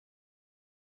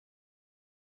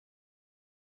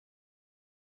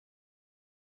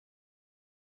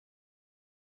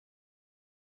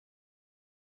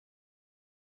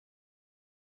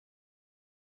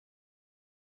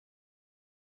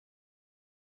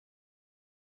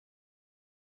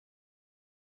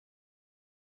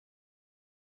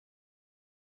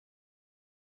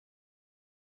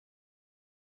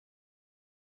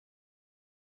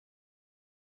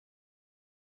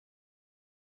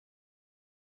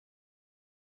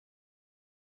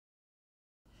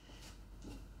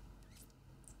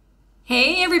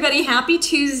Hey everybody, happy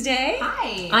Tuesday.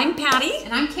 Hi. I'm Patty.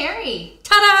 And I'm Kari.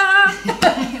 Ta-da!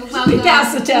 Welcome. We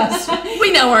passed the test.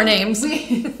 We know our names.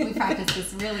 We practiced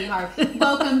this really hard.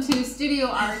 Welcome to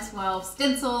StudioR12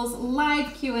 Stencils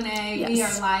live Q&A. Yes. We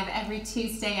are live every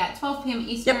Tuesday at 12 p.m.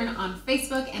 Eastern on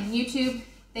Facebook and YouTube.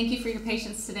 Thank you for your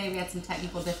patience today. We had some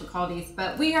technical difficulties,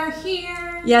 but we are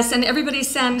here. Yes, and everybody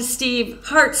send Steve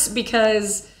hearts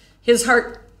because his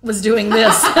heart was doing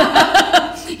this.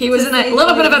 He was in a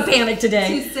little bit of a panic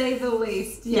today. To say the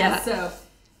least. Yeah. So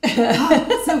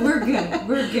we're good.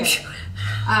 We're good.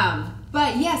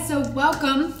 But yeah, so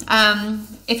welcome.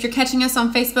 If you're catching us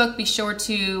on Facebook, be sure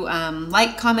to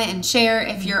like, comment, and share.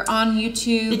 If you're on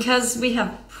YouTube. Because we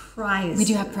have prizes. We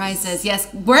do have prizes.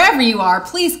 Yes. Wherever you are,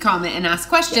 please comment and ask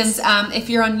questions. Yes. If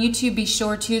you're on YouTube, be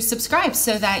sure to subscribe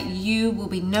so that you will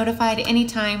be notified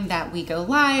anytime that we go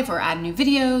live or add new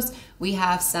videos. We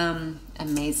have some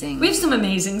amazing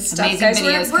stuff, guys.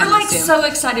 We're like soon. So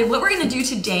excited. What we're going to do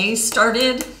today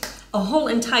started a whole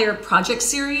entire project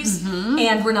series,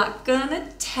 and we're not going to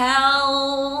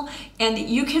tell. And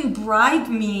you can bribe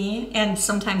me, and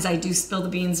sometimes I do spill the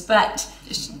beans, but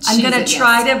I'm going to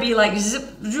try to be like, zip,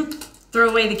 zoop, throw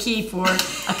away the key for a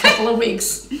couple of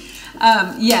weeks.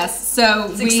 Yes, so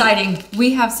it's exciting.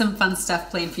 We have some fun stuff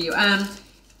planned for you.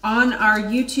 On our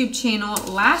YouTube channel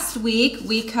last week,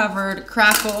 we covered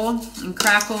crackle and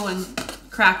crackle and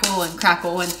crackle and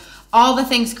crackle and all the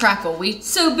things crackle.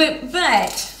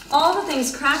 But all the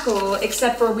things crackle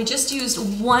except for we just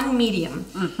used one medium,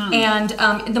 and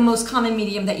the most common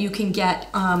medium that you can get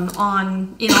in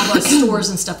all those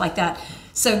stores and stuff like that.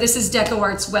 So this is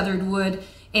DecoArt's weathered wood.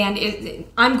 And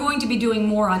I'm going to be doing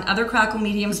more on other crackle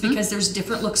mediums because there's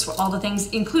different looks for all the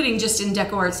things, including just in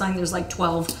DecoArt's line, there's like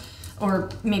 12. Or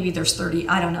maybe there's 30,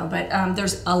 I don't know, but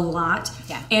there's a lot.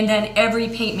 Yeah. And then every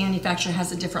paint manufacturer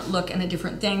has a different look and a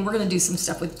different thing. We're gonna do some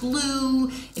stuff with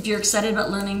glue, if you're excited about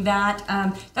learning that.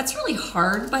 That's really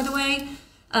hard, by the way.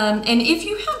 And if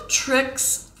you have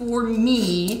tricks for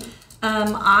me,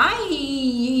 I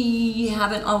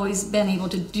haven't always been able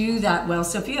to do that well.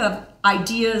 So if you have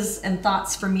ideas and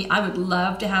thoughts for me, I would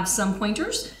love to have some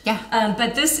pointers. Yeah.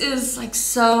 But this is like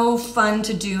so fun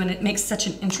to do, and it makes such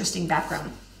an interesting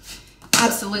background.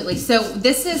 Absolutely. So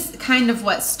this is kind of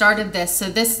what started this. So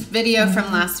this video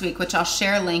from last week, which I'll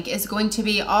share a link, is going to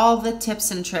be all the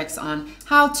tips and tricks on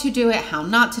how to do it, how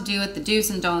not to do it, the do's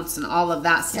and don'ts, and all of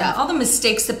that stuff. Yeah, all the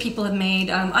mistakes that people have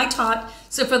made. I taught,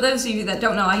 so for those of you that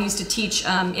don't know, I used to teach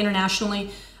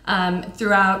internationally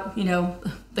throughout,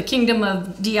 the kingdom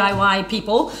of DIY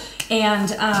people, and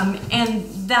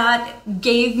that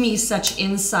gave me such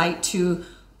insight to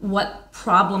what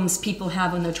problems people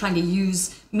have when they're trying to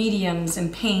use mediums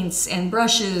and paints and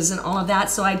brushes and all of that.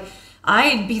 So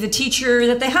I'd be the teacher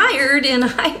that they hired, and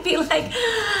I'd be like,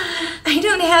 I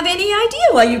don't have any idea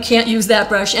why you can't use that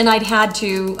brush. And I'd had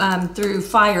to, through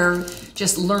fire,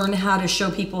 just learn how to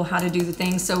show people how to do the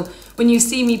things. So when you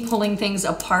see me pulling things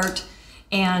apart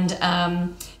and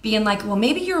being like, well,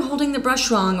 maybe you're holding the brush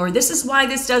wrong, or this is why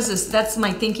this does this, that's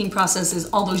my thinking process, is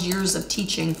all those years of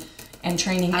teaching and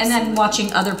training. Absolutely. And then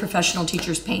watching other professional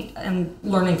teachers paint and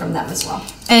learning from them as well.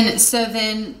 And so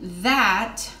then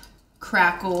that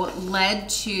crackle led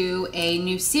to a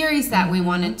new series that we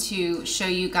wanted to show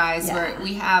you guys, where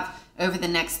we have, over the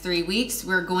next 3 weeks,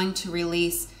 we're going to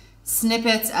release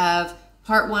snippets of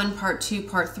part 1, part 2,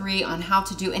 part 3 on how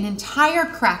to do an entire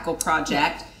crackle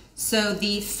project. So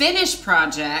the finished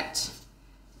project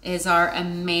is our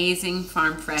amazing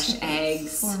farm fresh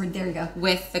eggs. Forward, there you go.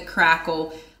 With the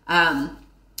crackle.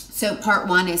 So part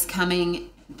 1 is coming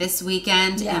this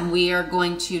weekend, and we are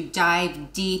going to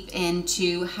dive deep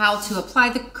into how to apply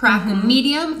the crackle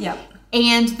medium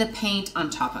and the paint on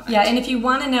top of it. Yeah, and if you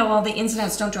want to know all the ins and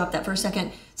outs, don't drop that for a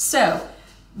second. So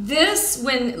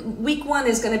week 1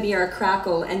 is going to be our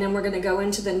crackle, and then we're going to go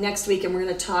into the next week and we're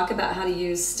going to talk about how to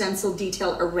use stencil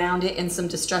detail around it and some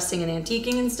distressing and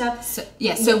antiquing and stuff. So,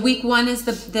 so week 1 is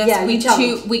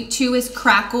week 2 is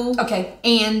crackle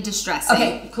and distressing.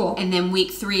 Okay, cool. And then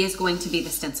week 3 is going to be the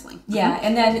stenciling. Yeah,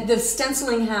 and then the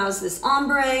stenciling has this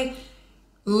ombre.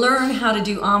 Learn how to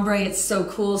do ombre. It's so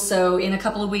cool. So in a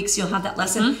couple of weeks you'll have that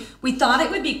lesson. We thought it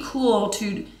would be cool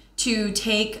to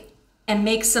take and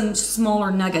make some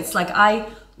smaller nuggets. Like, I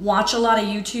watch a lot of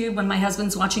YouTube when my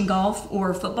husband's watching golf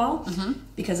or football,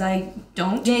 because I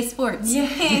don't. Yay, sports.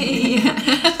 Yay.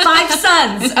 5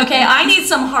 sons. Okay, I need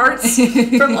some hearts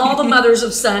from all the mothers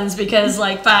of sons, because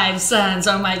like 5 sons,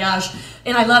 oh my gosh.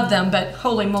 And I love them, but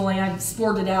holy moly, I've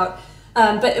sported out.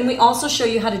 And we also show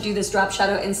you how to do this drop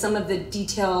shadow and some of the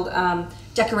detailed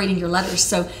decorating your letters.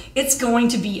 So it's going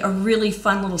to be a really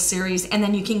fun little series, and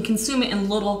then you can consume it in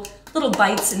little little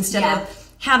bites instead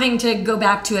of having to go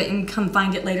back to it and come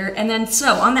find it later. And then,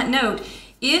 so on that note,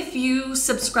 if you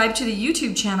subscribe to the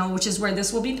YouTube channel, which is where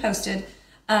this will be posted,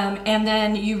 and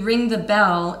then you ring the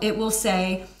bell, it will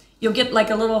say, you'll get like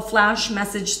a little flash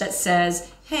message that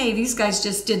says, hey, these guys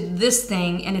just did this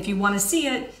thing, and if you want to see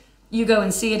it, you go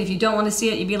and see it. If you don't want to see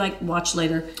it, you'd be like, watch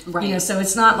later. Right. You know, so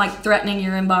it's not like threatening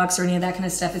your inbox or any of that kind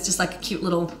of stuff. It's just like a cute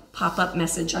little pop-up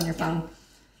message on your phone.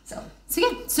 So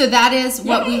yeah, so that is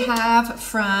what we have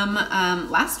from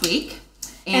last week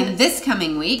and this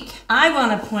coming week. I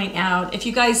want to point out, if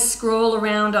you guys scroll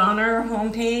around on our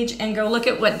homepage and go look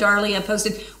at what Darlia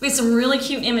posted, we have some really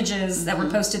cute images that were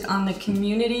posted on the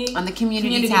community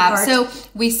tab. part. So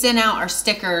we sent out our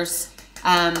stickers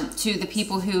to the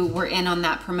people who were in on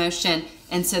that promotion,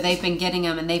 and so they've been getting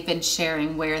them and they've been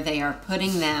sharing where they are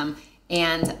putting them.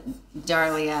 And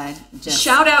Darlia just...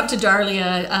 Shout out to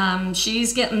Darlia.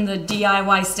 She's getting the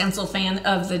DIY Stencil Fan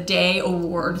of the Day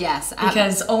award. Yes.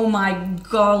 Because, oh my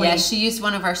golly. Yeah, she used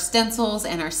one of our stencils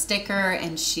and our sticker,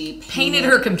 and she painted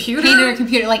her computer.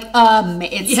 Like,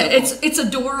 it's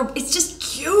adorable. It's just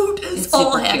cute. It's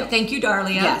all heck. Cute. Thank you,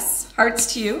 Darlia. Yes.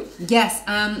 Hearts to you. Yes.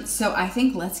 So I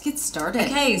think let's get started.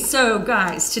 Okay, so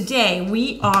guys, today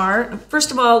we are,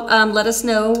 first of all, let us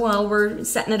know while we're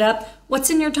setting it up, what's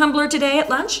in your tumbler today at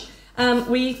lunch?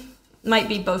 We might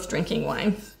be both drinking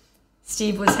wine.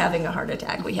 Steve was having a heart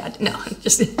attack.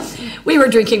 We were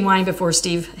drinking wine before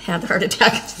Steve had the heart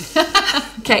attack.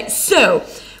 Okay, so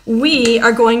we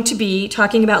are going to be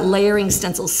talking about layering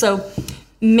stencils. So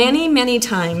many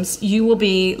times you will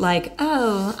be like,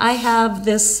 oh, I have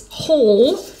this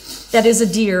hole that is a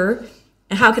deer.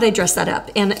 How could I dress that up?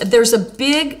 And there's a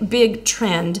big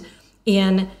trend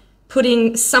in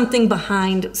putting something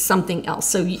behind something else.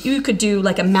 So you could do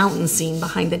like a mountain scene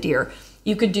behind the deer.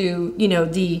 You could do, you know,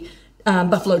 the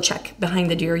buffalo check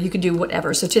behind the deer. You could do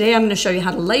whatever. So today I'm going to show you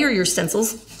how to layer your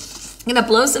stencils. I'm going to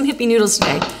blow some hippie noodles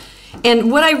today.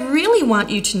 And what I really want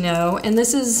you to know, and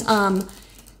this is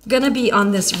going to be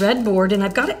on this red board, and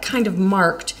I've got it kind of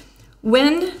marked,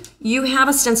 when you have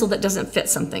a stencil that doesn't fit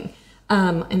something.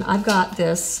 And I've got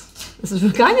this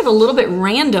is kind of a little bit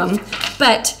random,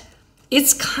 but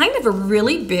it's kind of a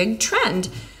really big trend.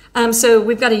 So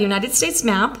we've got a United States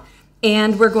map,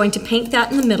 and we're going to paint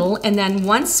that in the middle. And then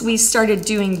once we started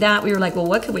doing that, we were like, well,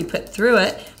 what could we put through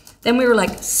it? Then we were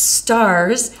like,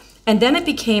 stars. And then it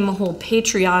became a whole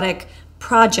patriotic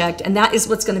project. And that is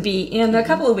what's going to be in a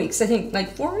couple of weeks. I think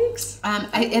like 4 weeks?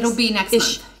 It'll be next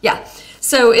month. Yeah.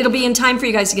 So it'll be in time for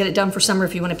you guys to get it done for summer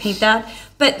if you want to paint that.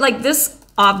 But like this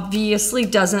obviously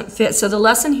doesn't fit. So the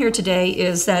lesson here today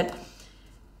is that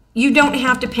you don't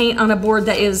have to paint on a board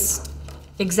that is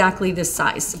exactly this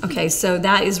size. Okay, so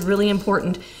that is really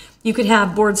important. You could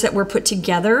have boards that were put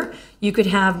together. You could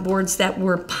have boards that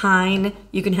were pine.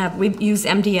 You can have, we use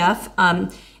MDF.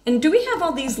 And do we have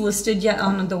all these listed yet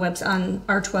on the website, on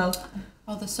R12?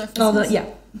 All the surfaces?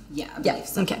 Yeah.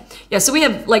 So. Okay. Yeah, so we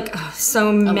have like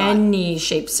so many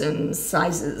shapes and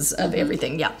sizes of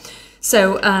everything. Yeah.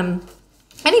 So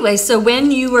anyway, so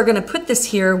when you are going to put this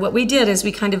here, what we did is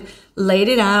we kind of laid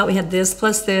it out. We had this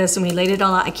plus this, and we laid it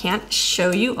all out. I can't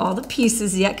show you all the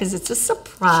pieces yet because it's a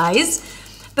surprise,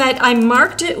 but I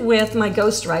marked it with my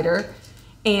Ghostwriter,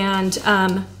 and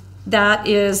that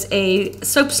is a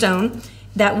soapstone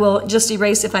that will just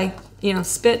erase if I,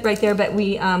 spit right there, but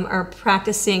we are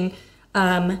practicing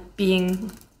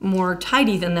being more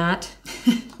tidy than that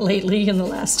lately in the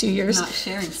last 2 years.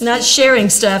 Not sharing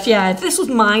stuff. Yeah, if this was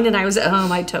mine and I was at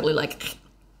home, I'd totally like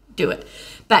do it.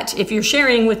 But if you're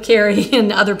sharing with Kari and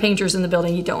other painters in the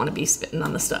building, you don't want to be spitting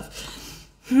on the stuff.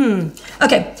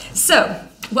 Okay, so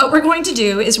what we're going to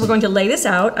do is we're going to lay this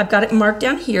out. I've got it marked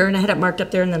down here, and I had it marked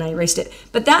up there, and then I erased it.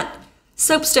 But that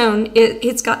soapstone,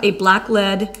 it's got a black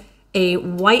lead, a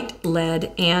white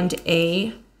lead, and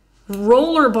a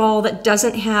roller ball that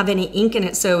doesn't have any ink in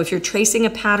it. So if you're tracing a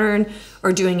pattern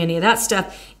or doing any of that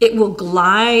stuff, it will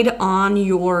glide on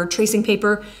your tracing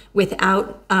paper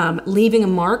without leaving a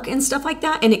mark and stuff like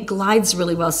that, and it glides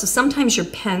really well. So sometimes your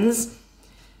pens,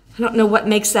 I don't know what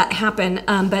makes that happen,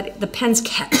 but the pens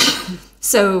catch.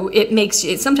 So it makes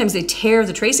it, sometimes they tear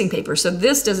the tracing paper. So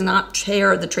this does not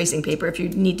tear the tracing paper if you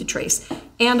need to trace.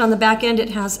 And on the back end,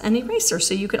 it has an eraser.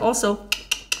 So you could also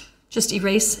just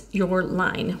erase your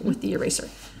line with the eraser.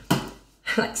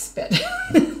 Like spit.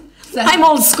 I'm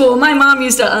old school. My mom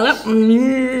used to.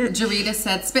 Jarita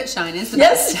said spit shine is the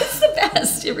best. Yes, it's the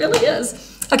best. It really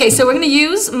is. Okay, so we're going to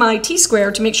use my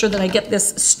T-square to make sure that I get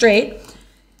this straight.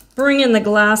 Bring in the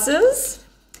glasses.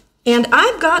 And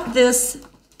I've got this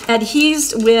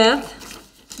adhesed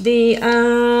with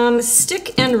the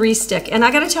stick and restick. And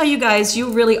I got to tell you guys,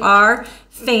 you really are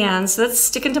fans. So that's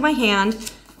sticking to my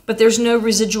hand, but there's no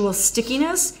residual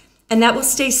stickiness, and that will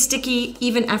stay sticky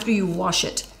even after you wash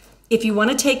it. If you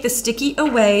want to take the sticky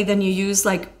away, then you use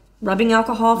like rubbing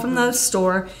alcohol from the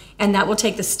store, and that will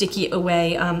take the sticky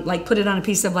away. Like put it on a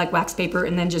piece of like wax paper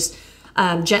and then just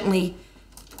gently,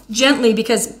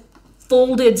 because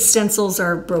folded stencils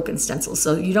are broken stencils.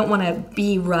 So you don't want to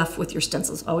be rough with your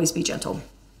stencils. Always be gentle.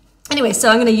 Anyway, so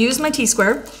I'm going to use my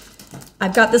T-square.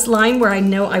 I've got this line where I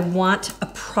know I want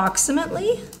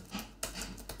approximately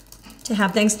to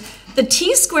have things. The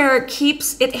T-square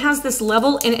it has this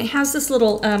level, and it has this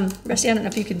little, Rusty, I don't know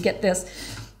if you could get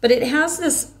this, but it has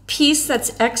this piece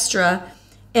that's extra,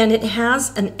 and it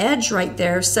has an edge right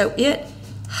there, so it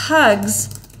hugs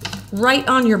right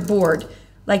on your board.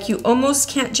 Like you almost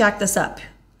can't jack this up.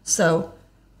 So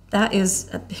that is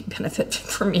a big benefit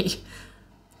for me.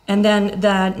 And then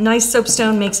the nice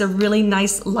soapstone makes a really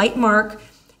nice light mark.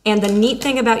 And the neat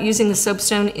thing about using the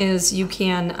soapstone is you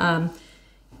can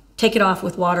take it off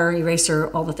with water, eraser,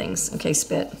 all the things. Okay,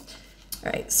 spit.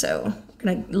 All right, so I'm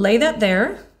gonna lay that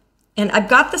there. And I've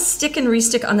got the stick and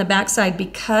restick on the backside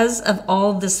because of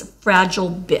all this fragile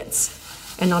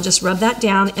bits. And I'll just rub that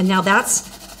down, and now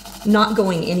that's not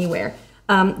going anywhere.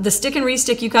 The stick and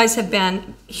restick, you guys have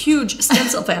been huge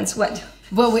stencil fans. What?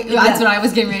 Well, that's what I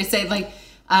was getting ready to say. Like,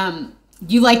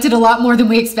 you liked it a lot more than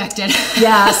we expected.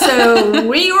 Yeah, so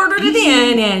we ordered it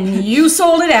in, and you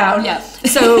sold it out. Yeah.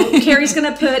 So Kari's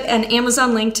going to put an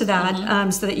Amazon link to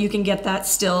that so that you can get that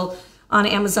still on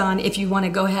Amazon if you want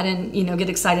to go ahead and, get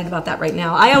excited about that right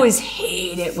now. I always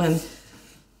hate it when,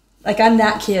 like, I'm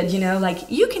that kid, like,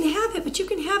 you can have it, but you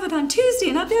can have it on Tuesday,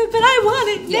 and I'm there, but I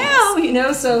want it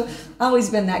now, so always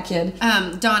been that kid.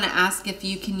 Donna asked if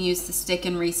you can use the stick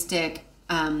and restick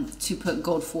to put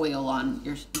gold foil on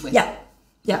your with.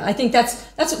 Yeah, I think that's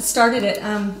what started it.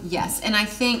 Yes,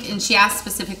 and she asked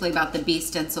specifically about the bee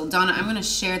stencil. Donna, I'm going to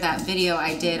share that video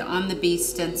I did on the bee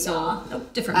stencil. Yeah,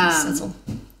 different bee stencil.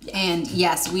 And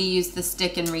yes, we use the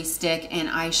stick and restick, and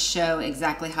I show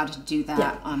exactly how to do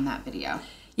that on that video.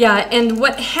 Yeah, and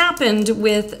what happened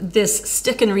with this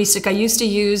stick and restick, I used to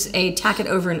use a tack it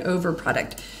over and over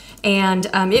product, and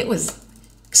it was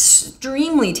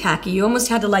extremely tacky. You almost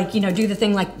had to do the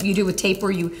thing like you do with tape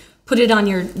where you put it on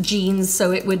your jeans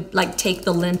so it would like take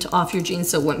the lint off your jeans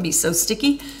so it wouldn't be so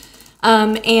sticky.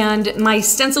 And my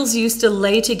stencils used to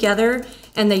lay together,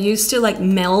 and they used to like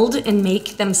meld and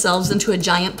make themselves into a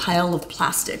giant pile of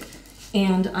plastic.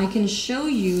 And I can show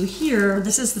you here,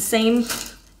 this is the same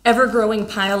ever-growing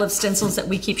pile of stencils that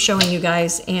we keep showing you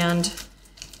guys. And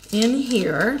in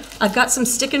here, I've got some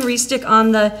stick and restick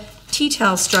on the tea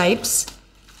towel stripes,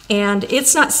 and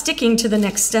it's not sticking to the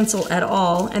next stencil at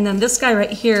all. And then this guy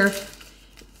right here,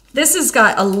 this has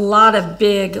got a lot of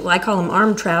big, I call them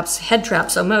arm traps, head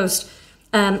traps almost,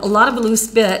 a lot of loose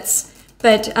bits.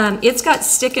 But it's got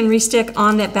stick and restick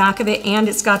on the back of it, and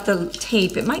it's got the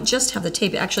tape. It might just have the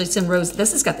tape. Actually, it's in rose.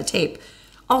 This has got the tape.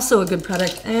 Also a good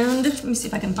product. And let me see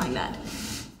if I can find that.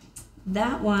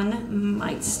 That one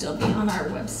might still be on our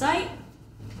website.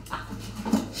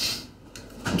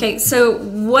 Okay, so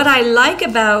what I like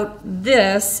about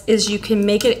this is you can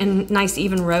make it in nice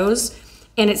even rows,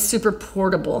 and it's super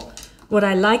portable. What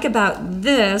I like about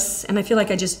this, and I feel like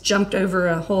I just jumped over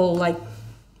a whole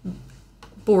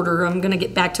border. I'm going to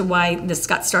get back to why this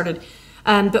got started.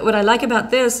 But what I like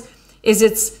about this is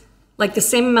it's like the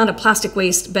same amount of plastic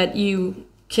waste, but you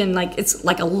can it's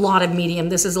like a lot of medium.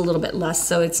 This is a little bit less,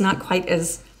 so it's not quite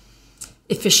as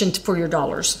efficient for your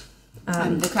dollars.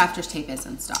 The crafter's tape is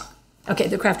in stock. Okay,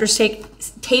 the crafter's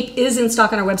tape is in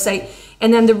stock on our website.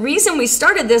 And then the reason we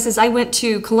started this is I went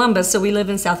to Columbus, so we live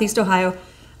in Southeast Ohio.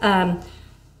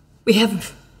 We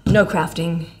have no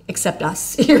crafting except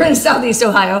us here in Southeast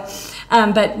Ohio.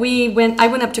 But I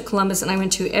went up to Columbus, and I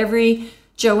went to every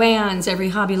Joann's, every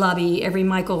Hobby Lobby, every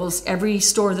Michael's, every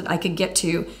store that I could get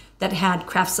to that had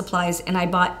craft supplies, and I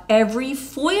bought every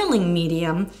foiling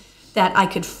medium that I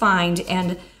could find,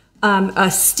 and a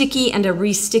sticky and a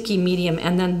re-sticky medium.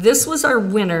 And then this was our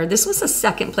winner. This was a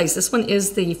second place. This one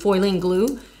is the foiling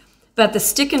glue, but the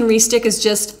stick and re-stick is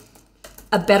just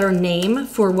a better name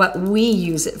for what we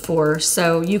use it for.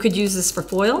 So you could use this for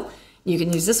foil, you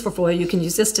can use this for foil, you can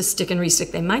use this to stick and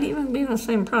re-stick. They might even be the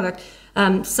same product.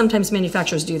 Sometimes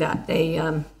manufacturers do that. They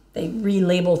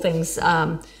relabel things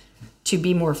to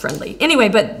be more friendly. Anyway,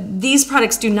 but these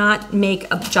products do not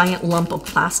make a giant lump of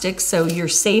plastic, so you're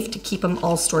safe to keep them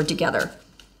all stored together.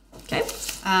 Okay.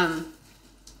 I'm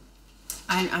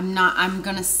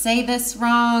gonna say this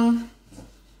wrong.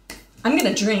 I'm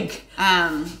gonna drink.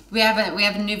 We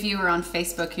have a new viewer on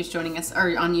Facebook who's joining us,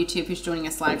 or on YouTube who's joining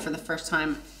us live for the first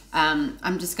time.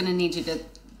 I'm just gonna need you to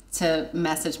to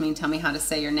message me and tell me how to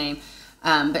say your name.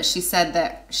 But she said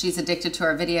that she's addicted to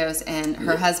our videos, and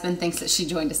her husband thinks that she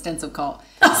joined a stencil cult.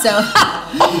 So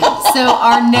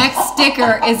our next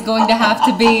sticker is going to have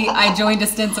to be, I joined a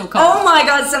stencil cult. Oh my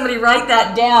God, somebody write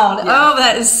that down. Yeah. Oh,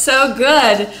 that is so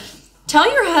good.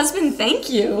 Tell your husband thank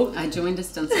you. I joined a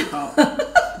stencil cult.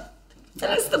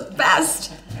 That is the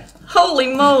best.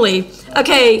 Holy moly.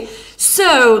 Okay,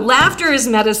 so laughter is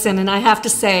medicine, and I have to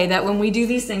say that when we do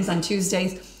these things on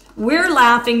Tuesdays, we're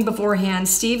laughing beforehand.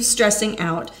 Steve's stressing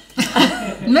out.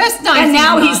 Most nights and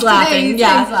now he's laughing.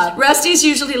 Yeah, laughing. Rusty's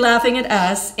usually laughing at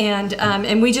us,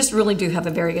 and we just really do have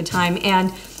a very good time.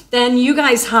 And then you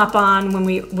guys hop on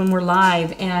when we're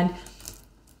live, and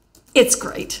it's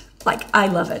great. Like, I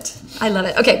love it. I love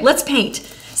it. Okay, let's paint.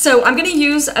 So I'm going to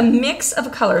use a mix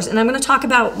of colors, and I'm going to talk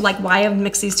about like why I've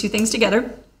mixed these two things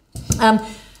together.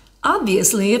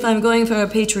 Obviously, if I'm going for a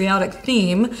patriotic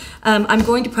theme, I'm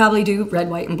going to probably do red,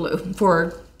 white, and blue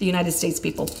for the United States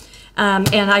people.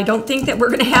 And I don't think that we're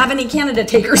going to have any Canada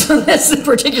takers on this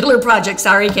particular project.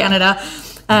 Sorry, Canada.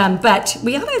 But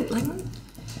we ought to...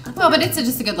 Well, but it's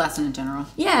just a good lesson in general.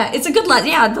 Yeah, it's a good lesson.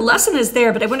 Yeah, the lesson is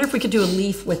there, but I wonder if we could do a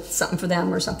leaf with something for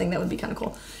them or something. That would be kind of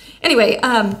cool. Anyway,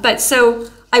 but so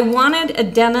I wanted a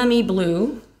denim-y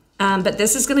blue, but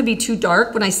this is going to be too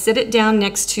dark. When I sit it down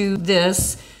next to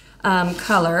this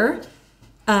color,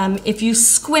 if you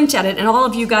squint at it, and all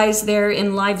of you guys there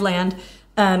in live land,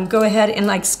 go ahead and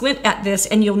like squint at this,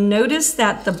 and you'll notice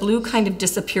that the blue kind of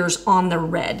disappears on the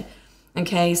red.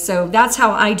 Okay, so that's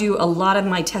how I do a lot of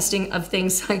my testing of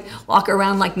things. I walk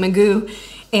around like Magoo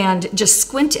and just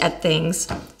squint at things.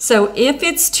 So if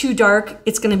it's too dark,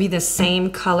 it's going to be the same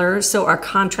color, so our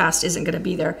contrast isn't going to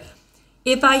be there.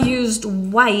 If I used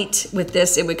white with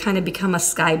this, it would kind of become a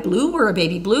sky blue or a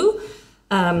baby blue.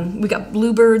 We got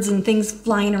bluebirds and things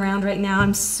flying around right now.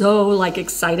 I'm so like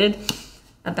excited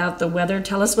about the weather.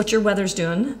 Tell us what your weather's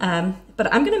doing.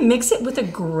 But I'm going to mix it with a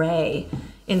gray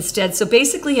instead. So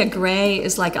basically a gray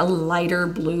is like a lighter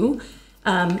blue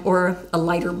or a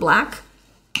lighter black.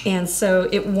 And so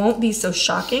it won't be so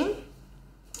shocking.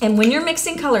 And when you're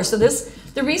mixing colors, so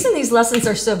the reason these lessons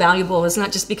are so valuable is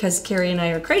not just because Kari and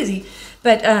I are crazy,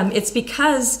 but it's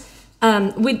because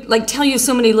we like tell you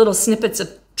so many little snippets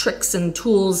of tricks and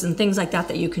tools and things like that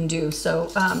that you can do. So,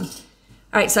 all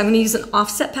right, so I'm going to use an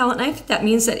offset palette knife. That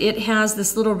means that it has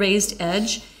this little raised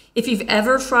edge. If you've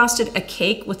ever frosted a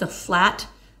cake with a flat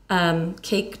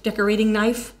cake decorating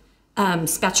knife,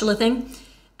 spatula thing,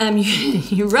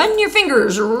 you run your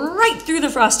fingers right through the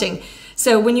frosting.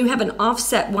 So when you have an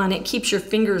offset one, it keeps your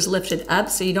fingers lifted up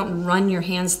so you don't run your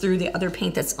hands through the other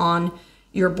paint that's on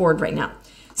your board right now.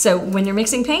 So when you're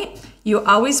mixing paint, you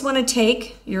always want to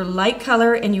take your light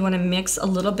color and you want to mix a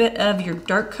little bit of your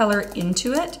dark color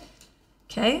into it.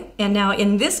 Okay, and now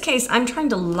in this case, I'm trying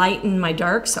to lighten my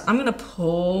dark, so I'm going to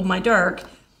pull my dark. I'm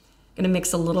going to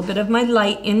mix a little bit of my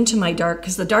light into my dark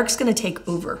because the dark's going to take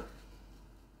over.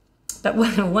 But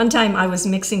one time I was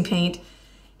mixing paint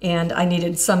and I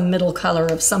needed some middle color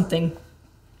of something.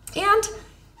 And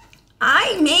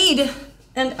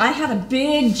I had a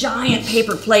big giant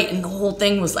paper plate and the whole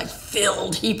thing was like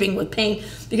filled, heaping with paint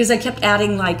because I kept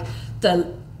adding like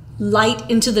the light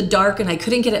into the dark and I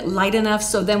couldn't get it light enough.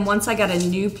 So then once I got a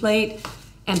new plate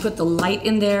and put the light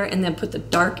in there and then put the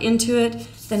dark into it,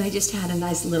 then I just had a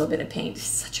nice little bit of paint.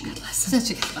 Such a good lesson.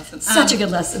 Such a good lesson. Such a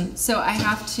good lesson. So I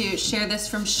have to share this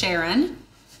from Sharon.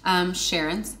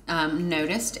 Sharon's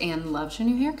noticed and loves your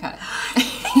new haircut.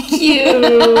 Thank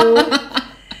you.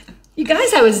 You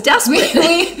guys, I was desperate.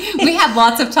 We had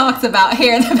lots of talks about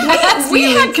hair in the past.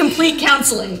 We had complete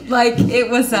counseling. Like it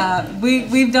was,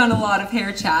 we've done a lot of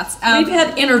hair chats. We've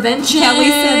had interventions. Kelly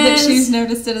said that she's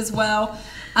noticed it as well.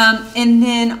 And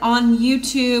then on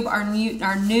YouTube, our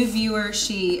new viewer,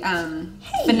 she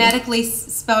phonetically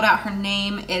spelled out her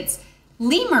name. It's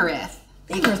Lemerith.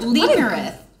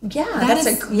 Lemerith. Yeah, that's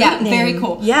a great name. Very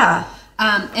cool. Yeah.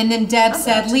 And then Deb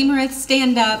said, Lemerith,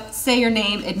 stand up, say your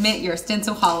name, admit you're a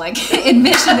stencilholic.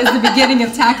 Admission is the beginning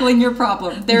of tackling your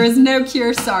problem. There is no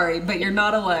cure, sorry, but you're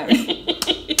not alone.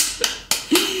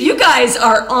 You guys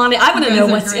are on it. I want to know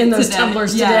what's in those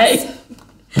tumblers today.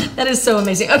 That is so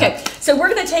amazing. Okay, so we're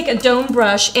going to take a dome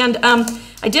brush, and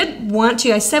I did want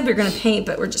to, I said we were going to paint,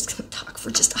 but we're just going to talk for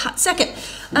just a hot second.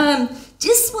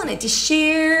 Just wanted to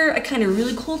share a kind of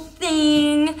really cool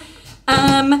thing.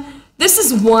 This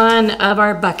is one of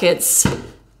our buckets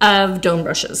of dome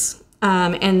brushes.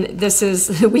 And this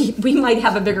is, we might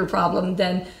have a bigger problem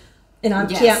than, and I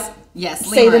can't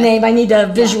say the name, I need a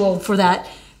visual for that.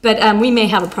 But we may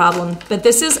have a problem. But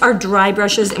this is our dry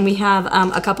brushes, and we have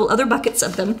a couple other buckets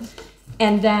of them.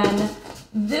 And then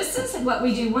this is what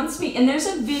we do once and there's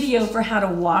a video for how to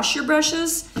wash your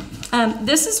brushes.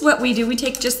 This is what we do. We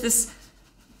take just this,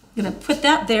 I'm gonna put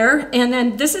that there, and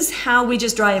then this is how we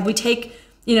just dry it. We take,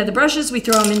 you know, the brushes, we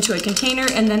throw them into a container,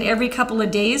 and then every couple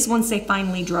of days, once they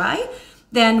finally dry,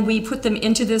 then we put them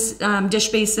into this dish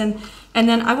basin. And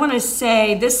then I wanna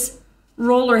say this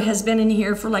roller has been in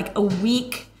here for like a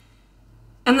week,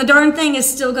 and the darn thing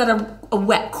has still got a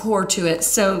wet core to it.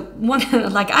 So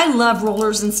like I love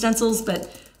rollers and stencils,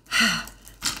 but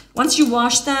once you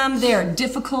wash them, they're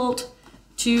difficult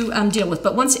to deal with.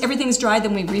 But once everything's dry,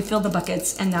 then we refill the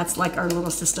buckets, and that's like our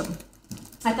little system.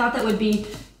 I thought that would be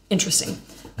interesting.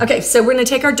 Okay, so we're gonna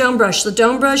take our dome brush. The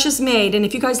dome brush is made, and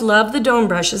if you guys love the dome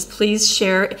brushes, please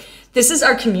share. This is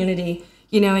our community,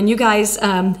 you know, and you guys,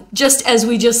 just as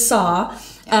we just saw,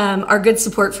 are good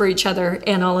support for each other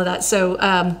and all of that. So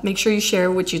make sure you share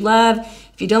what you love.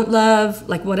 If you don't love,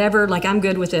 like whatever, like I'm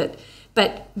good with it.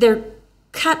 But they're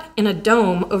cut in a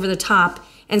dome over the top,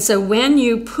 and so when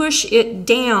you push it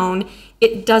down,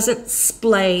 it doesn't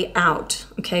splay out.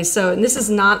 Okay, so and this is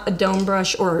not a dome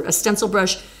brush or a stencil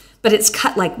brush, but it's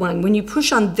cut like one. When you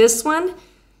push on this one,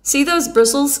 see those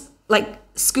bristles like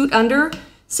scoot under?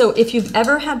 So if you've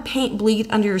ever had paint bleed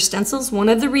under your stencils, one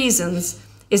of the reasons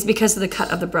is because of the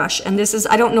cut of the brush. And this is,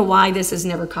 I don't know why this is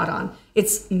never caught on.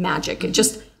 It's magic, it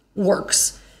just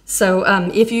works. So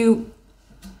if you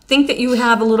think that you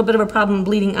have a little bit of a problem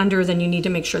bleeding under, then you need to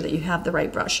make sure that you have the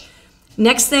right brush.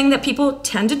 Next thing that people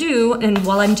tend to do, and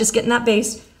while I'm just getting that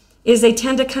base, is they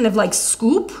tend to kind of like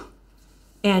scoop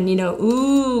and, you know,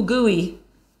 ooh, gooey,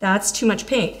 that's too much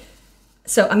paint.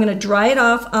 So I'm gonna dry it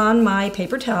off on my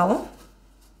paper towel.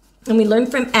 And we learned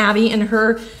from Abby in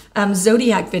her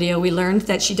Zodiac video, we learned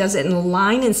that she does it in a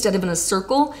line instead of in a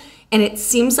circle, and it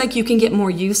seems like you can get more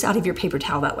use out of your paper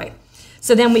towel that way.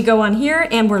 So then we go on here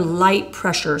and we're light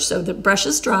pressure. So the brush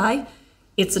is dry,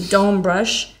 it's a dome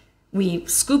brush. We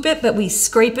scoop it, but we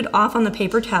scrape it off on the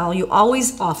paper towel. You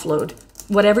always offload.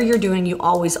 Whatever you're doing, you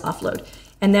always offload.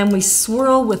 And then we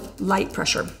swirl with light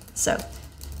pressure. So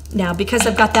now because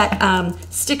I've got that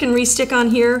stick and re-stick on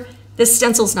here, this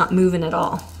stencil's not moving at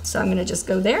all. So I'm gonna just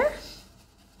go there.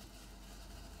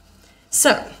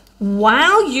 So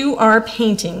while you are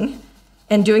painting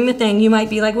and doing the thing, you might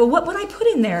be like, well, what would I put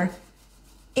in there?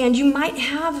 And you might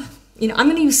have, you know, I'm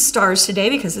gonna use stars today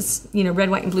because it's, you know, red,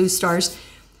 white, and blue stars.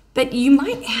 But you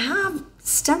might have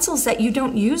stencils that you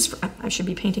don't use for, I should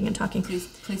be painting and talking.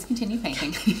 Please continue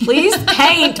painting. Please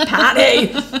paint,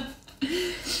 Patty.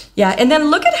 Yeah, and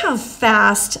then look at how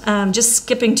fast, just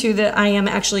skipping to the I am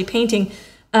actually painting,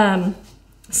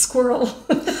 squirrel.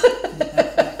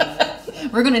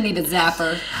 We're gonna need a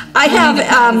zapper.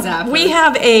 We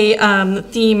have a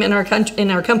theme in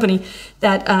our company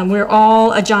that we're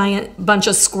all a giant bunch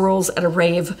of squirrels at a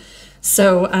rave.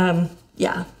 So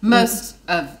yeah. Most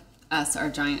of us are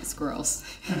giant squirrels.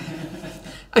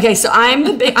 Okay, so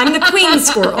I'm the queen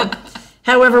squirrel.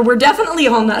 However, we're definitely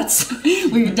all nuts.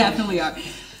 We definitely are.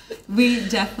 We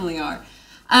definitely are.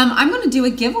 I'm going to do a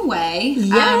giveaway.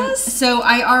 Yes. So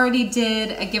I already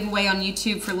did a giveaway on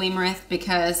YouTube for Lemarith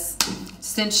because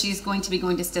since she's going to be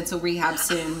going to stencil rehab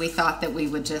soon, we thought that we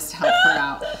would just help her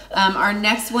out. Our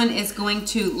next one is going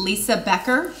to Lisa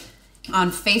Becker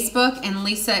on Facebook, and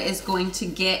Lisa is going to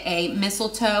get a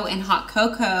mistletoe and hot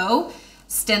cocoa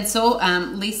stencil.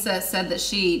 Lisa said that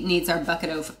she needs our bucket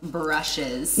of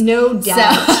brushes. No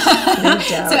doubt. So, no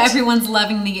doubt. So everyone's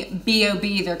loving the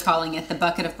B.O.B. they're calling it, the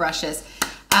bucket of brushes.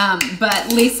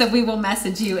 But Lisa, we will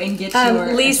message you and get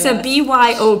your Lisa, address.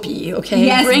 B-Y-O-B, okay?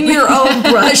 Yes. Bring your own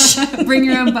brush. Bring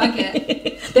your own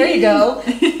bucket. There you go.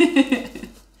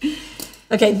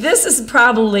 Okay, this is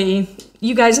probably,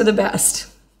 you guys are the best.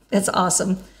 That's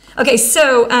awesome. Okay,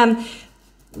 so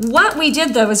what we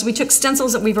did though is we took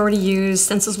stencils that we've already used,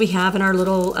 stencils we have in our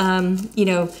little, you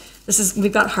know,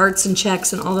 we've got hearts and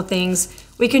checks and all the things.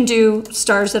 We can do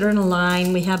stars that are in a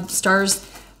line. We have stars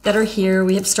that are here.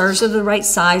 We have stars that are the right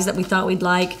size that we thought we'd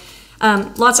like.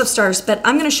 Lots of stars, but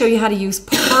I'm gonna show you how to use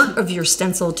part of your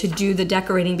stencil to do the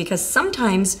decorating, because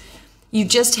sometimes you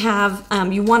just have,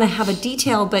 you wanna have a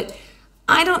detail, but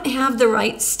I don't have the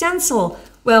right stencil.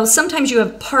 Well, sometimes you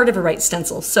have part of a right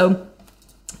stencil. So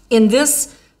in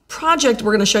this project,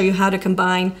 we're gonna show you how to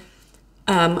combine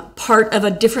part of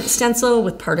a different stencil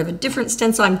with part of a different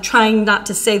stencil. I'm trying not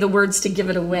to say the words to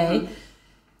give it away. Mm-hmm.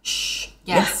 Shh.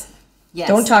 Yes. Yes.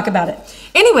 Don't talk about it.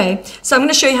 Anyway, so I'm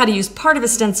gonna show you how to use part of a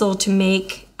stencil to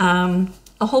make a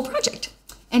whole project.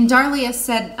 And Darlia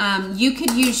said you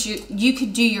could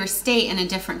do your state in a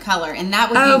different color, and that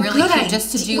would be really cute,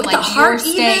 just to do with like the heart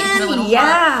your state, even? your little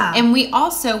Yeah. heart. And we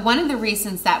also, one of the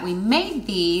reasons that we made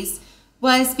these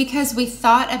was because we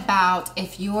thought about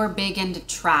if you're big into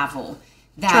travel.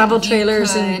 Travel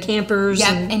trailers and campers.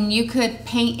 Yep, and you could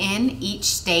paint in each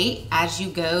state as you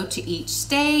go to each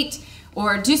state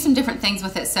or do some different things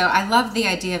with it. So I love the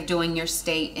idea of doing your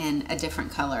state in a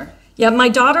different color. Yeah, my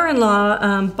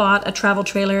daughter-in-law bought a travel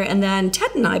trailer, and then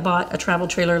Ted and I bought a travel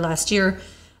trailer last year.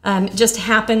 It just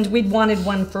happened. We'd wanted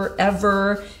one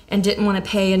forever and didn't want to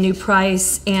pay a new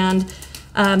price, and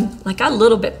like a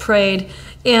little bit prayed.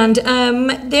 And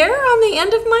there on the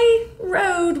end of my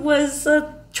road was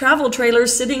a travel trailer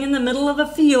sitting in the middle of a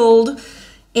field,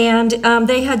 and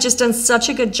they had just done such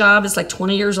a good job. It's like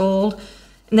 20 years old,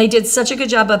 and they did such a good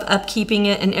job of upkeeping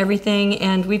it and everything,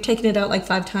 and we've taken it out like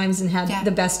 5 times and had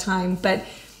the best time. But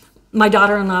my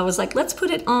daughter-in-law was like, let's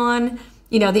put it on,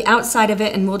 you know, the outside of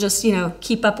it, and we'll just, you know,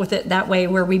 keep up with it that way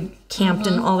where we camped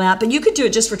and all that. But you could do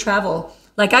it just for travel.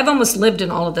 Like, I've almost lived in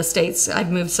all of the states.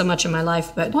 I've moved so much in my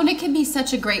life, but... Well, and it could be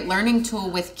such a great learning tool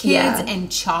with kids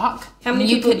and chalk. How many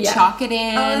you people, could chalk it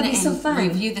in that'd be and so fun.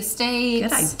 review the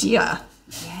states. Good idea.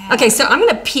 Yeah. Okay, so I'm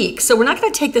going to peek. So we're not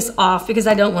going to take this off because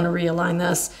I don't want to realign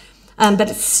this. But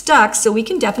it's stuck, so we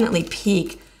can definitely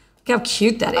peek. Look how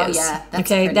cute that is. Oh, yeah.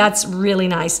 That's okay, pretty. That's really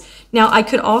nice. Now, I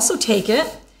could also take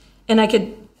it, and I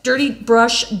could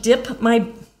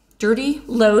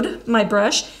load my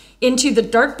brush into the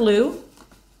dark blue,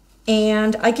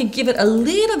 and I could give it a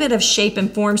little bit of shape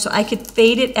and form, so I could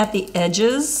fade it at the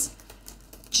edges,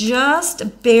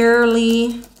 just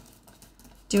barely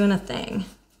doing a thing,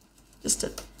 just to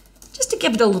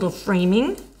give it a little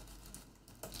framing.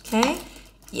 Okay,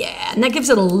 yeah, and that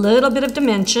gives it a little bit of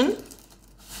dimension.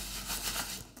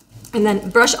 And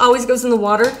then brush always goes in the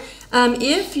water.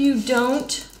 If you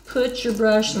don't put your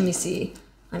brush, let me see,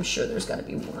 I'm sure there's got to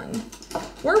be one.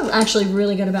 We're actually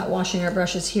really good about washing our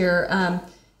brushes here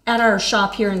at our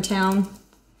shop here in town.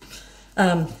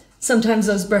 Sometimes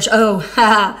those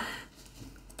the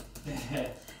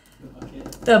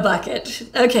bucket.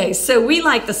 Okay, so we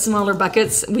like the smaller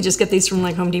buckets. We just get these from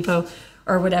like Home Depot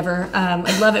or whatever.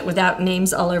 I love it without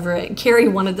names all over it. Kari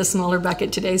wanted the smaller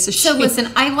bucket today, so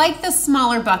listen, I like the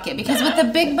smaller bucket because with the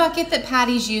big bucket that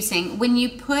Patty's using, when you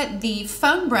put the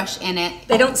foam brush in it,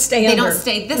 they don't stay They don't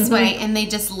stay this way, and they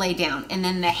just lay down, and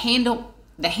then the handle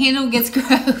gets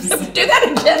gross. Do that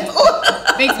again.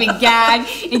 Makes me gag.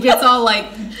 It gets all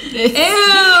like this.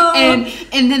 Ew.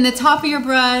 And then the top of your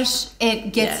brush,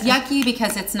 it gets yucky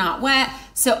because it's not wet.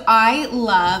 So I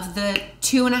love the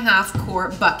 2.5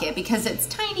 quart bucket because it's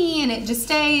tiny and it just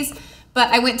stays. But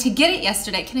I went to get it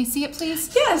yesterday. Can I see it,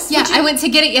 please? Yes. Yeah, I went to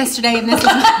get it yesterday, and this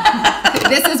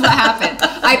is what happened.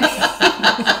 I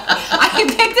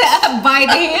picked it up by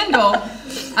the handle.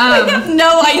 I have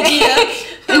no idea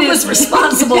who was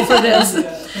responsible for this.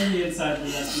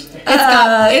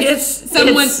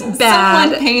 It's bad.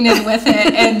 Someone painted with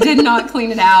it and did not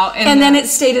clean it out. And then it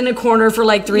stayed in a corner for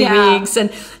like 3 weeks.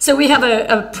 And so we have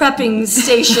a prepping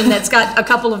station that's got a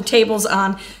couple of tables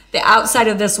on the outside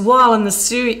of this wall in the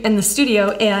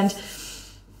studio. And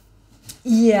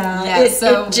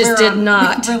it just did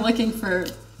not. We're looking for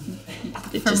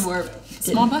more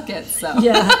small buckets. So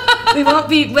we won't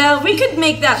be. Well, we could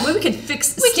make that. We could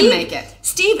fix. We can make it.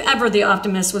 Steve Ever, the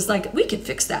optimist, was like, we could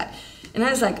fix that. And I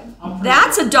was like,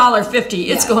 that's $1.50.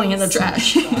 It's going in the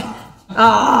trash.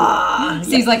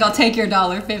 Steve's like, I'll take your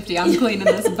 $1.50. I'm cleaning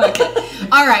this bucket.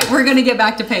 All right, we're going to get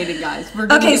back to painting, guys.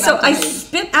 Okay, so I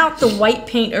spit out the white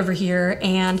paint over here,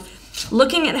 and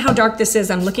looking at how dark this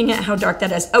is, I'm looking at how dark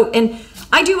that is. Oh, and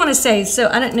I do want to say, so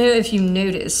I don't know if you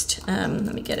noticed.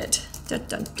 Let me get it. Dun,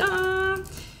 dun, dun.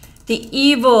 The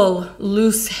evil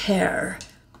loose hair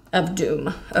of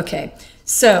doom. Okay,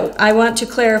 so I want to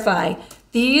clarify.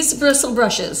 These bristle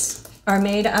brushes are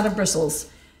made out of bristles.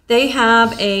 They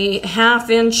have a 1/2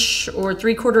 inch or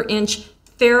 3/4 inch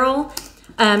ferrule,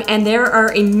 and there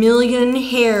are a million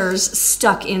hairs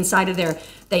stuck inside of there.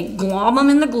 They glom them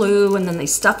in the glue, and then they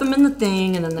stuff them in the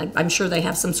thing, and then I'm sure they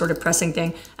have some sort of pressing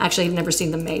thing. Actually, I've never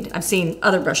seen them made. I've seen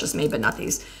other brushes made, but not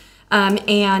these.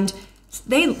 And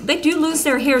they do lose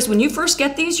their hairs. When you first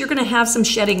get these, you're going to have some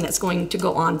shedding that's going to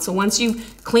go on. So once you've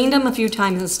cleaned them a few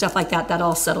times and stuff like that, that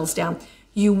all settles down.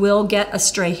 You will get a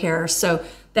stray hair. So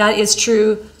that is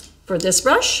true for this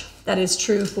brush. That is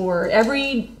true for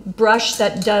every brush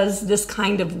that does this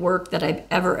kind of work that I've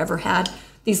ever had.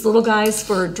 These little guys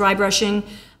for dry brushing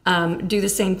do the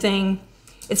same thing.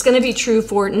 It's going to be true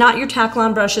for not your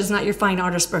Taklon brushes, not your fine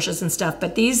artist brushes and stuff,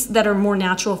 but these that are more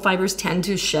natural fibers tend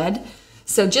to shed.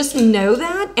 So just know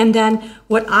that. And then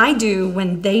what I do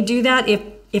when they do that,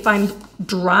 if I'm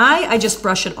dry, I just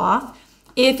brush it off.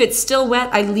 If it's still wet,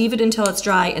 I leave it until it's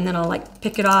dry, and then I'll like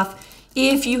pick it off.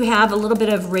 If you have a little bit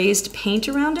of raised paint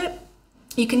around it,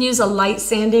 You can use a light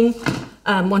sanding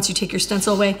once you take your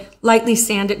stencil away, lightly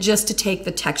sand it just to take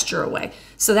the texture away.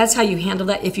 So that's how you handle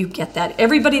that if you get that.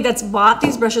 Everybody that's bought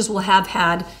these brushes will have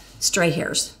had stray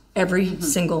hairs, every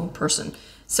single person.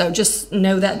 So just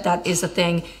know that that is a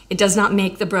thing. It does not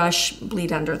make the brush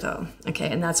bleed under though, okay?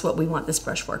 And that's what we want this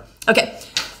brush for. Okay,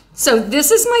 so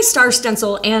this is my star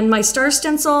stencil, and my star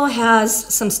stencil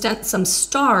has some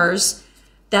stars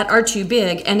that are too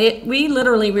big. And we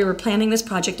were planning this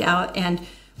project out, and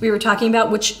we were talking about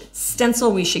which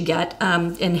stencil we should get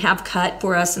and have cut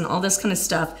for us and all this kind of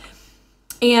stuff.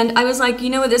 And I was like, you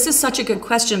know what, this is such a good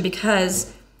question,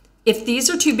 because if these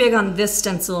are too big on this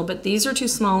stencil, but these are too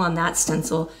small on that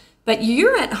stencil, but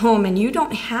you're at home and you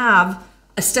don't have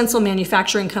a stencil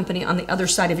manufacturing company on the other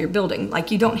side of your building.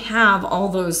 Like, you don't have all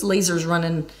those lasers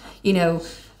running, you know,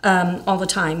 all the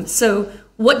time. So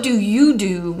what do you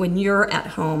do when you're at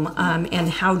home, and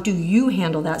how do you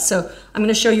handle that? So I'm going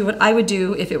to show you what I would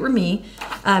do if it were me,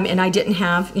 and I didn't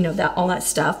have, you know, all that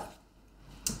stuff.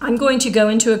 I'm going to go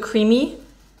into a creamy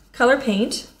color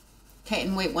paint. Okay,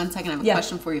 and wait 1 second. I have a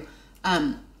question for you.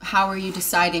 How are you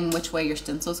deciding which way your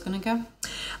stencil is going to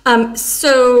go?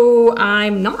 So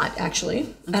I'm not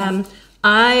actually. Okay.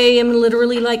 I am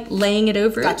literally like laying it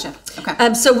over. Gotcha.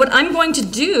 Okay. So what I'm going to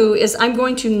do is I'm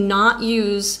going to not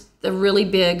use the really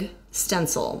big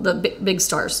stencil, the big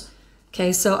stars.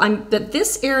 Okay, so but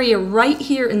this area right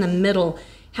here in the middle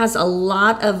has a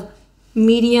lot of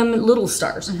medium little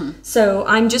stars. So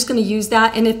I'm just going to use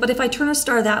that. And but if I turn a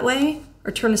star that way,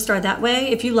 or turn a star that way,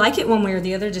 if you like it one way or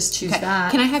the other, just choose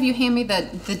that. Can I have you hand me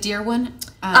the deer one?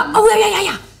 Oh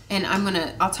yeah. And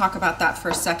I'll talk about that for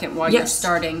a second while you're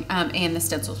starting, and the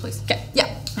stencils, please. Okay,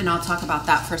 yeah. And I'll talk about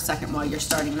that for a second while you're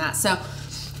starting that. So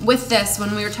with this,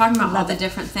 when we were talking about all the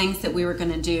different things that we were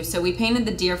gonna do, so we painted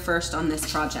the deer first on this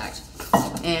project.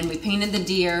 And we painted the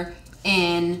deer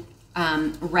in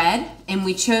red, and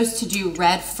we chose to do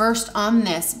red first on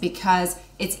this because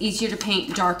it's easier to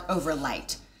paint dark over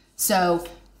light. So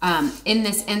in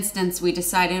this instance, we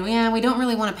decided, yeah, we don't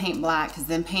really want to paint black, because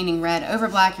then painting red over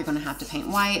black, you're going to have to paint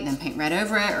white, then paint red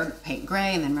over it, or paint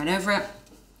gray and then red over it.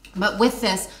 But with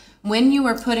this, when you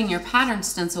are putting your pattern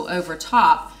stencil over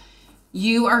top,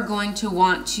 you are going to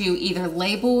want to either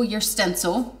label your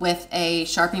stencil with a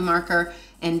Sharpie marker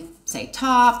and say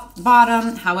top,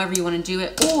 bottom, however you want to do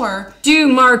it, or do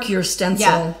mark your stencil.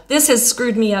 Yeah. This has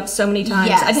screwed me up so many times.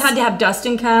 Yes. I've had to have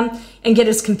Dustin come and get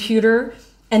his computer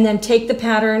and then take the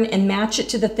pattern and match it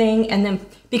to the thing, and then,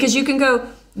 because you can go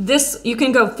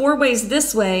 4 ways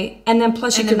this way, and then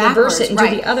plus you can reverse it and do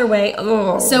the other way.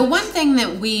 Oh. So one thing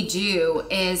that we do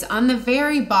is on the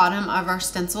very bottom of our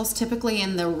stencils, typically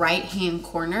in the right hand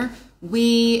corner,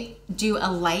 we do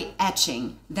a light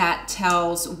etching that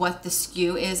tells what the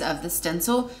skew is of the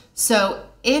stencil. So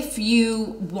if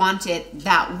you want it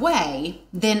that way,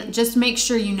 then just make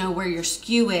sure you know where your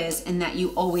skew is and that you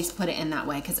always put it in that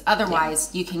way, because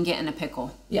otherwise you can get in a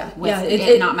pickle. Yeah, with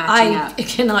it not matching up. It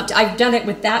cannot. I've done it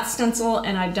with that stencil,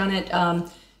 and I've done it.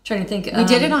 Trying to think. We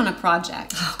did it on a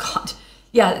project. Oh God.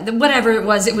 Yeah, whatever it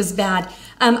was bad.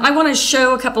 I want to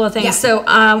show a couple of things. Yeah.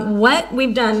 So what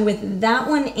we've done with that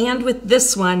one and with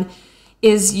this one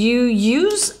is you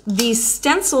use the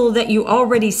stencil that you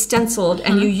already stenciled,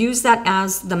 and you use that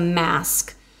as the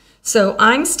mask. So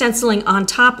I'm stenciling on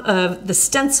top of the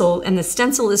stencil, and the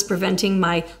stencil is preventing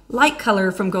my light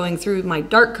color from going through my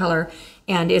dark color,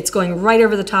 and it's going right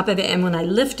over the top of it. And when I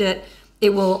lift it,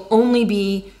 it will only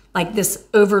be like this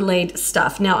overlaid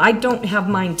stuff. Now I don't have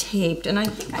mine taped, and I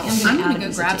think I'm gonna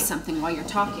go grab something while you're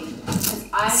talking.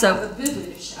 I have a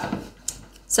boo-boo to show.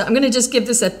 So I'm gonna just give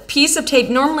this a piece of tape.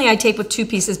 Normally I tape with 2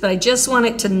 pieces, but I just want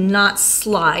it to not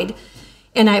slide.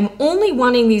 And I'm only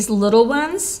wanting these little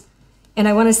ones, and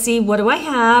I wanna see, what do I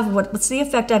have? What's the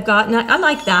effect I've got? And I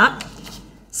like that.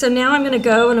 So now I'm gonna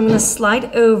go and I'm gonna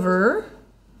slide over.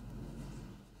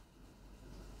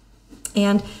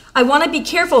 And I want to be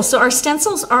careful. So our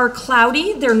stencils are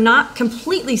cloudy. They're not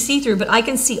completely see-through, but I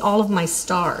can see all of my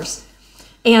stars.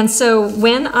 And so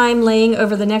when I'm laying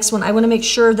over the next one, I want to make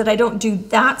sure that I don't do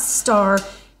that star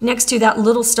next to that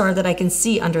little star that I can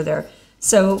see under there.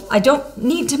 So I don't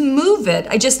need to move it.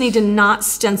 I just need to not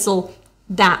stencil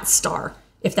that star,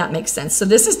 if that makes sense. So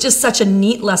this is just such a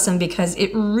neat lesson, because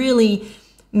it really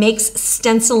makes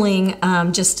stenciling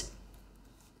just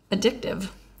addictive.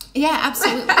 Yeah,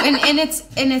 absolutely. and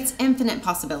it's infinite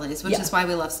possibilities, which is why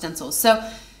we love stencils. So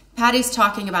Patty's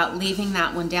talking about leaving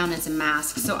that one down as a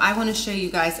mask. So I want to show you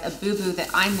guys a boo-boo that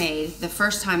I made the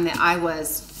first time that I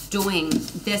was doing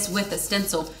this with a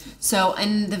stencil. So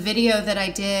in the video that I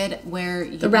did where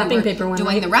you the wrapping paper one,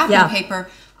 doing the wrapping paper,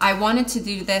 I wanted to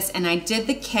do this, and I did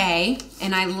the K,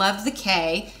 and I love the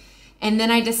K. And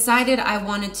then I decided I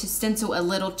wanted to stencil a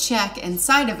little check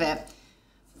inside of it.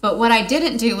 But what I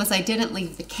didn't do was I didn't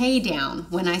leave the K down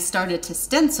when I started to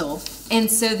stencil. And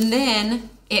so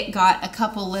then it got a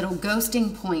couple little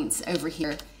ghosting points over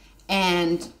here.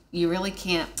 And you really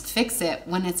can't fix it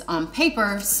when it's on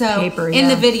paper. So in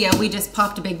the video, we just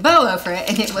popped a big bow over it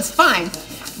and it was fine.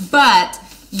 But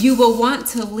you will want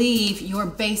to leave your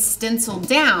base stencil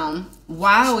down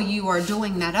while you are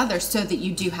doing that other so that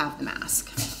you do have the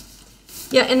mask.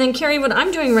 Yeah, and then Kari, what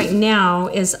I'm doing right now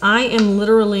is I am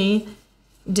literally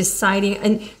deciding,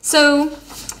 and so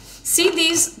see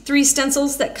these 3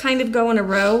 stencils that kind of go in a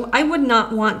row? I would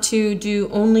not want to do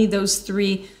only those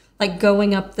 3 like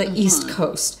going up the East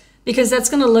Coast, because that's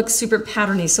going to look super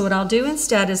patterny. So what I'll do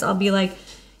instead is I'll be like,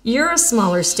 you're a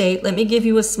smaller state, let me give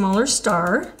you a smaller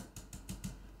star.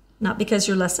 Not because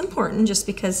you're less important, just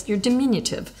because you're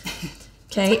diminutive.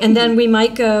 Okay, and then we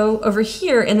might go over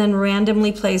here and then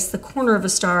randomly place the corner of a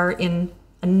star in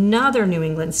another New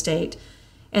England state.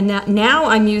 And that now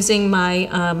I'm using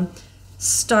my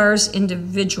stars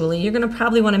individually. You're going to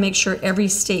probably want to make sure every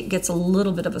state gets a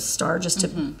little bit of a star just to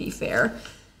be fair.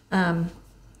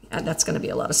 That's going to be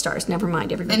a lot of stars. Never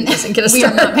mind, everybody doesn't get a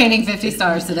star. We are not painting 50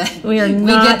 stars today. We are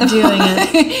not doing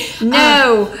it.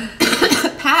 No.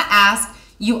 Pat asked,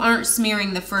 you aren't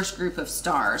smearing the first group of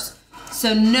stars.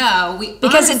 So no,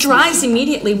 because it dries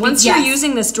immediately. Once you're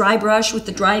using this dry brush with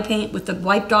the dry paint, with the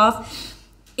wiped off,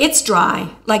 it's dry.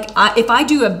 Like if I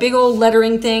do a big old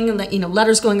lettering thing, and you know,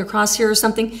 letters going across here or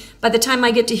something, by the time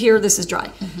I get to here, this is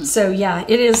dry. So yeah,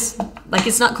 it is like,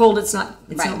 it's not cold, it's not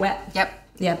wet. Yep.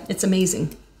 Yeah, it's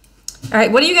amazing. All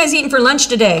right, what are you guys eating for lunch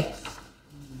today?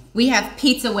 We have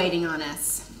pizza waiting on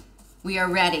us. We are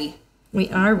ready. We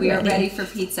are ready for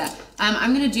pizza.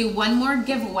 I'm going to do one more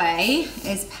giveaway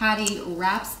as Patty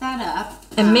wraps that up.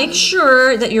 And make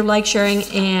sure that you're like, sharing,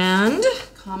 and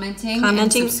commenting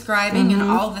and subscribing and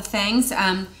all the things.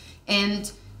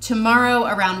 And tomorrow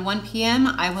around 1 p.m.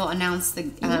 I will announce the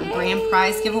brand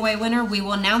prize giveaway winner. We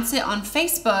will announce it on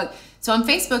Facebook. So on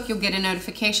Facebook, you'll get a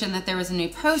notification that there was a new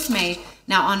post made.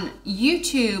 Now on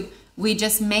YouTube, we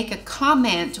just make a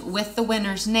comment with the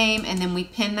winner's name and then we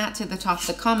pin that to the top of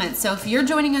the comment. So if you're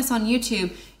joining us on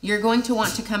YouTube, you're going to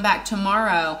want to come back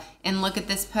tomorrow and look at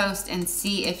this post and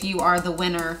see if you are the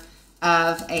winner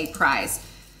of a prize.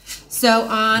 So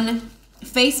on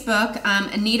Facebook,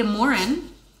 Anita Morin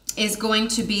is going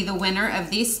to be the winner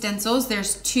of these stencils.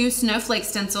 There's 2 snowflake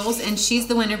stencils and she's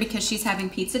the winner because she's having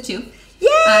pizza too.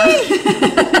 Yay!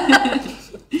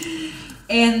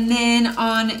 And then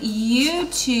on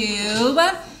YouTube,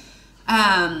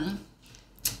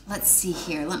 let's see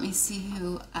here. Let me see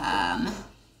who. I'm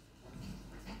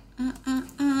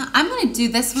going to do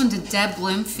this one to Deb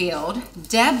Bloomfield.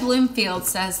 Deb Bloomfield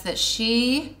says that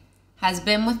she has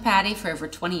been with Patty for over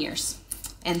 20 years.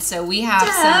 And so we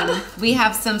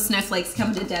have some snowflakes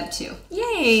coming to Deb too.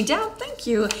 Yay, Deb, thank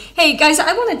you. Hey guys,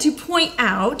 I wanted to point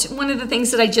out one of the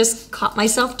things that I just caught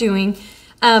myself doing.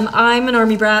 I'm an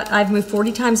Army brat. I've moved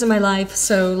 40 times in my life,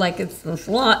 so like it's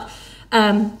a lot.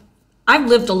 I've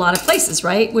lived a lot of places,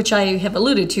 right? Which I have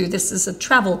alluded to. This is a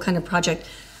travel kind of project.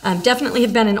 Definitely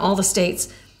have been in all the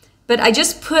states. But I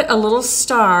just put a little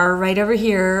star right over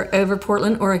here over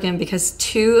Portland, Oregon, because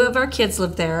 2 of our kids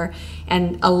live there,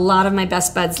 and a lot of my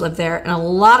best buds live there, and a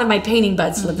lot of my painting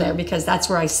buds live there, because that's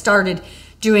where I started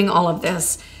doing all of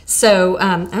this. So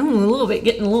I'm getting a little bit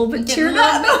teared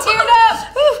up.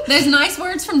 There's nice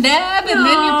words from Deb, and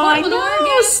then you're Portland,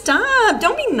 Oregon. Stop!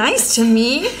 Don't be nice to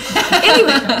me.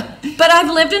 Anyway, but I've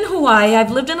lived in Hawaii.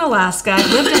 I've lived in Alaska.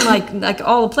 I've lived in like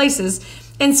all the places.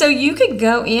 And so you could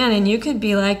go in and you could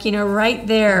be like, you know, right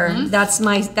there. That's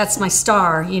my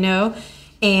star, you know,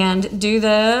 and do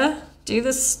the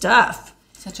stuff.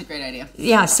 Such a great idea.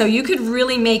 Yeah, so you could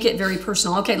really make it very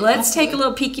personal. Okay, let's take a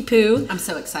little peeky poo. I'm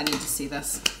so excited to see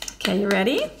this. Okay, you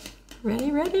ready?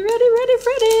 Ready.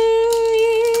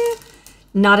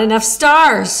 Not enough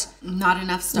stars. Not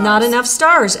enough stars. Not enough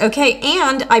stars. Okay,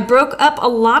 and I broke up a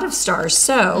lot of stars.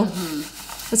 So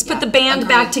let's put the band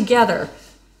back together.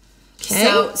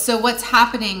 Okay. So what's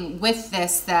happening with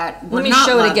this that we're Let me not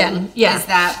show loving it again. Yeah. is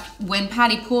that when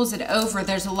Patty pulls it over,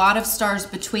 there's a lot of stars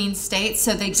between states,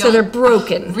 so they're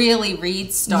broken. Really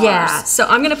read stars. Yeah. So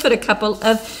I'm going to put a couple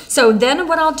of. So then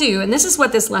what I'll do, and this is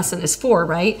what this lesson is for,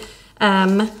 right?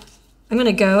 I'm going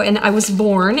to go, and I was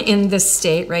born in this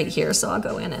state right here, so I'll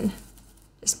go in and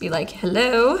just be like,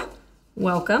 hello,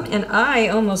 welcome. And I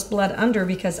almost bled under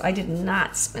because I did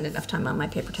not spend enough time on my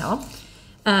paper towel.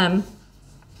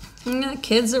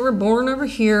 Kids that were born over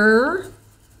here.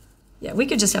 Yeah, we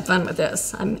could just have fun with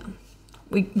this.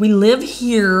 we live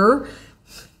here.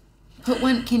 Put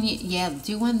one, can you,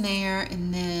 do one there,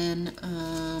 and then,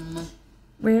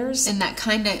 where's? And that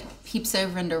kind of peeps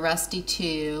over into Rusty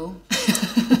too.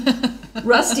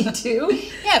 Rusty too?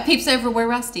 Yeah, it peeps over where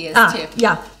Rusty is too.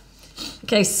 Yeah.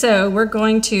 Okay, so we're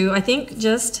going to, I think,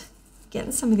 just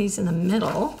getting some of these in the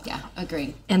middle. Yeah,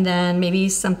 agreed. And then maybe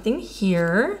something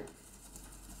here.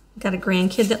 Got a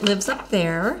grandkid that lives up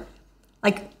there.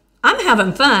 Like, I'm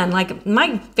having fun. Like,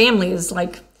 my family is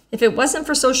like, if it wasn't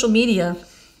for social media,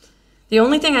 the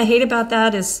only thing I hate about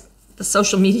that is the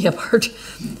social media part.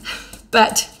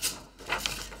 But,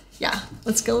 yeah,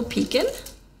 let's go peeking.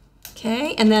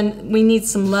 Okay, and then we need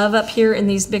some love up here in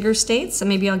these bigger states. So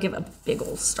maybe I'll give a big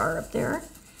old star up there.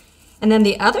 And then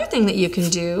the other thing that you can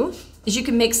do is you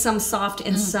can make some soft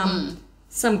and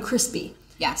some crispy.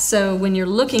 Yeah. So when you're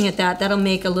looking at that, that'll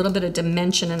make a little bit of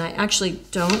dimension, and I actually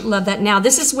don't love that. Now,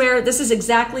 this is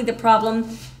exactly the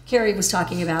problem Kari was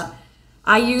talking about.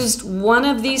 I used one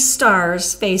of these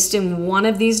stars faced in one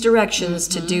of these directions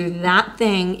to do that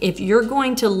thing. If you're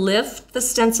going to lift the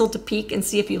stencil to peek and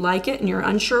see if you like it and you're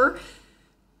unsure,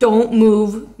 don't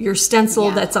move your stencil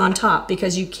that's on top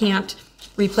because you can't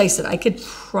replace it. I could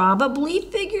probably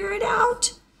figure it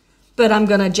out, but I'm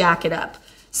gonna jack it up.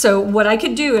 So what I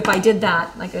could do if I did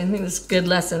that, like I think this is a good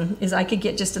lesson, is I could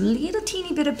get just a little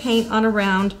teeny bit of paint on a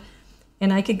round,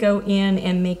 and I could go in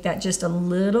and make that just a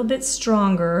little bit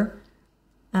stronger,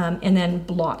 and then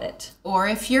blot it. Or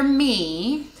if you're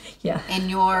me, and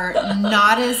you're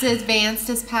not as advanced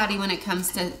as Patty when it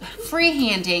comes to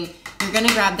freehanding, you're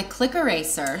gonna grab the click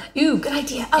eraser. Ooh, good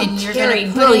idea. Oh, and you're Kari,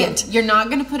 gonna brilliant. You're not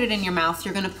gonna put it in your mouth.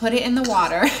 You're gonna put it in the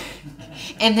water,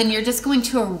 and then you're just going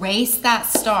to erase that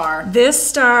star. This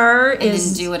star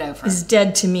then do it over. Is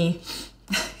dead to me.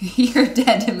 You're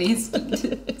dead to me,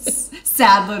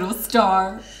 sad little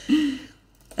star.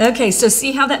 Okay, so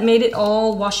see how that made it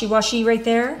all washy-washy right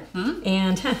there?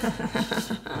 And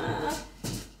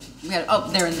they're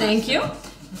in there. Thank you.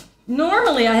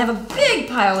 Normally I have a big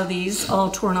pile of these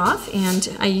all torn off,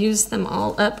 and I used them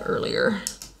all up earlier.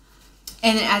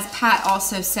 And as Pat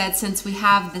also said, since we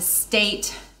have the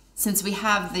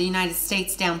United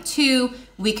States down too,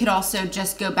 we could also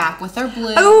just go back with our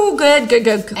blue. Oh, good.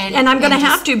 And I'm going to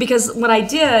have to, because what I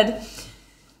did...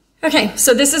 Okay,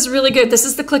 so this is really good. This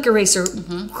is the click eraser.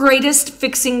 Greatest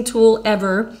fixing tool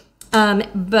ever.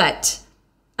 But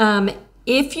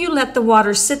if you let the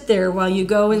water sit there while you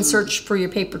go and search for your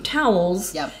paper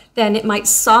towels, then it might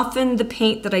soften the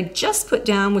paint that I just put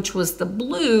down, which was the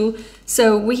blue.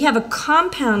 So we have a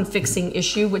compound fixing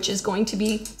issue, which is going to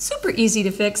be super easy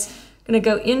to fix. I'm going to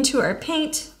go into our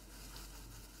paint,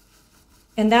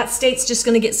 and that state's just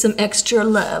going to get some extra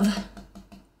love.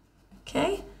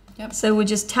 Okay? So we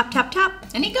just tap, tap, tap.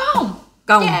 And he gone.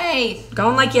 Gone. Yay.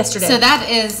 Gone like yesterday. So that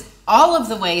is all of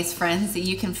the ways, friends, that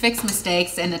you can fix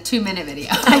mistakes in a 2-minute video.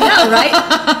 I know, right?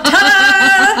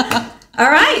 Ta-da!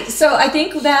 All right, so I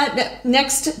think that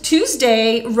next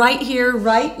Tuesday, right here,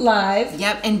 right live.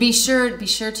 Yep, and be sure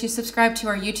to subscribe to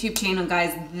our YouTube channel,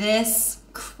 guys. This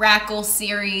Crackle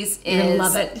series is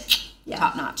love it.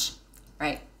 Top notch.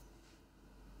 Right.